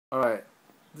Alright,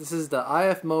 this is the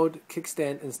IF Mode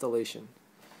Kickstand installation.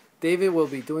 David will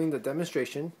be doing the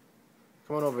demonstration.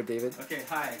 Come on over, David. Okay,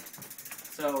 hi.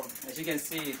 So, as you can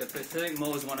see, the Pacific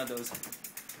Mode is one of those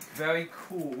very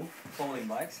cool folding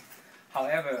bikes.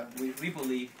 However, we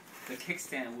believe the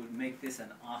kickstand would make this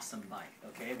an awesome bike.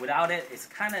 Okay, without it, it's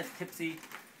kind of tipsy,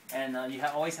 and you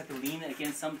always have to lean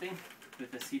against something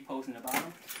with the seat post in the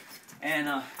bottom.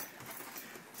 And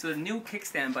so the new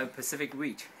kickstand by Pacific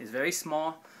Reach is very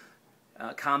small,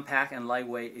 compact, and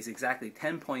lightweight. Is exactly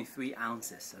 10.3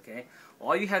 ounces. Okay,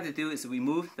 all you have to do is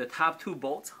remove the top two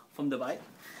bolts from the bike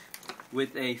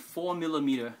with a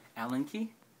 4mm Allen key.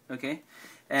 Okay,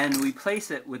 and replace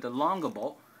it with a longer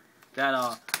bolt that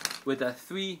are with a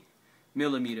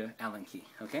 3mm Allen key.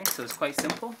 Okay, so it's quite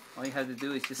simple. All you have to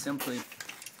do is just simply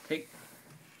take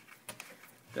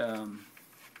the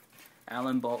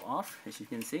Allen bolt off, as you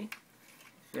can see.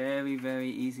 Very,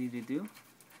 very easy to do.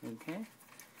 Okay,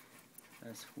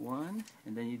 that's one,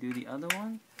 and then you do the other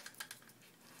one.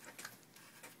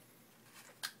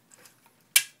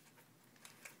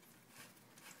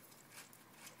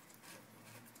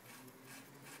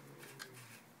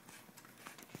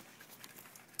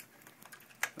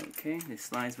 Okay, this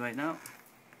slides right now.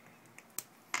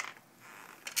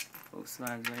 Both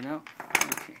slides right now.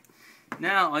 Okay.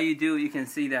 Now all you do, you can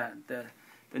see that the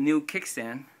new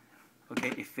kickstand, okay,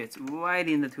 it fits right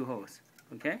in the two holes.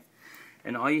 Okay?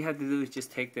 And all you have to do is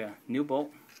just take the new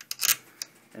bolt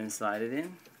and slide it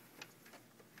in.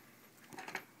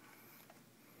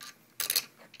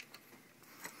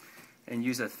 And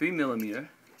use a 3mm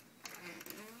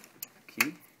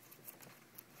key.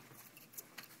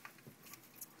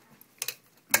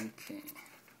 Okay.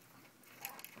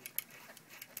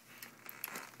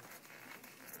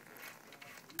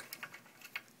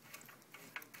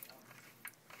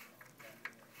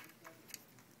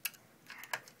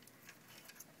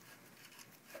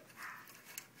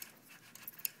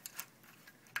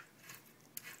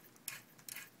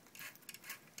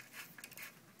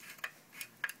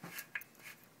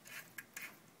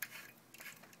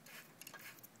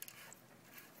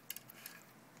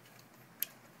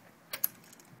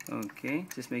 Okay,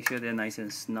 just make sure they're nice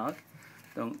and snug.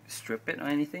 Don't strip it or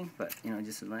anything, but you know,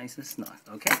 just nice and snug.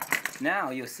 Okay, now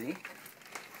you'll see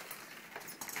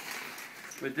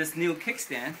with this new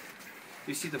kickstand,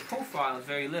 you see the profile is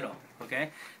very little. Okay,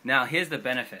 now here's the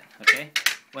benefit. Okay,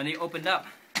 when you opened up,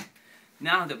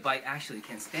 now the bike actually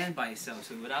can stand by itself,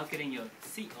 so without getting your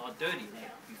seat all dirty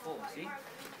like before. See,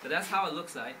 so that's how it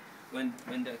looks like when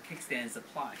the kickstand is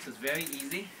applied. So it's very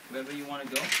easy wherever you want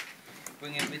to go.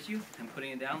 Bring it with you and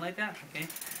putting it down like that. Okay.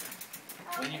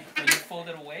 When you fold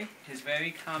it away, it's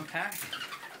very compact.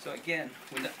 So again,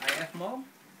 with the IF mode,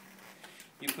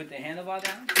 you put the handlebar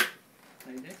down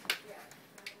like this,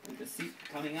 with the seat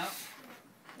coming out.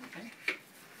 Okay.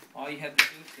 All you have to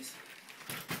do is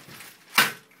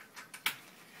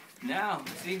now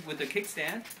see with the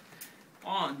kickstand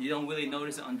on, you don't really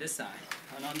notice it on this side,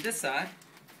 and on this side,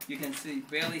 you can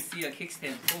barely see a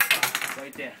kickstand profile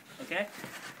right there. Okay.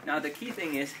 Now the key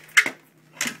thing is,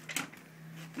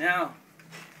 now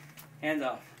hands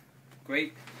off.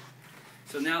 Great.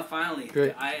 So now finally,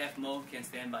 Great. The IF mode can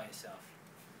stand by itself.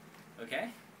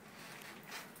 Okay.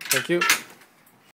 Thank you.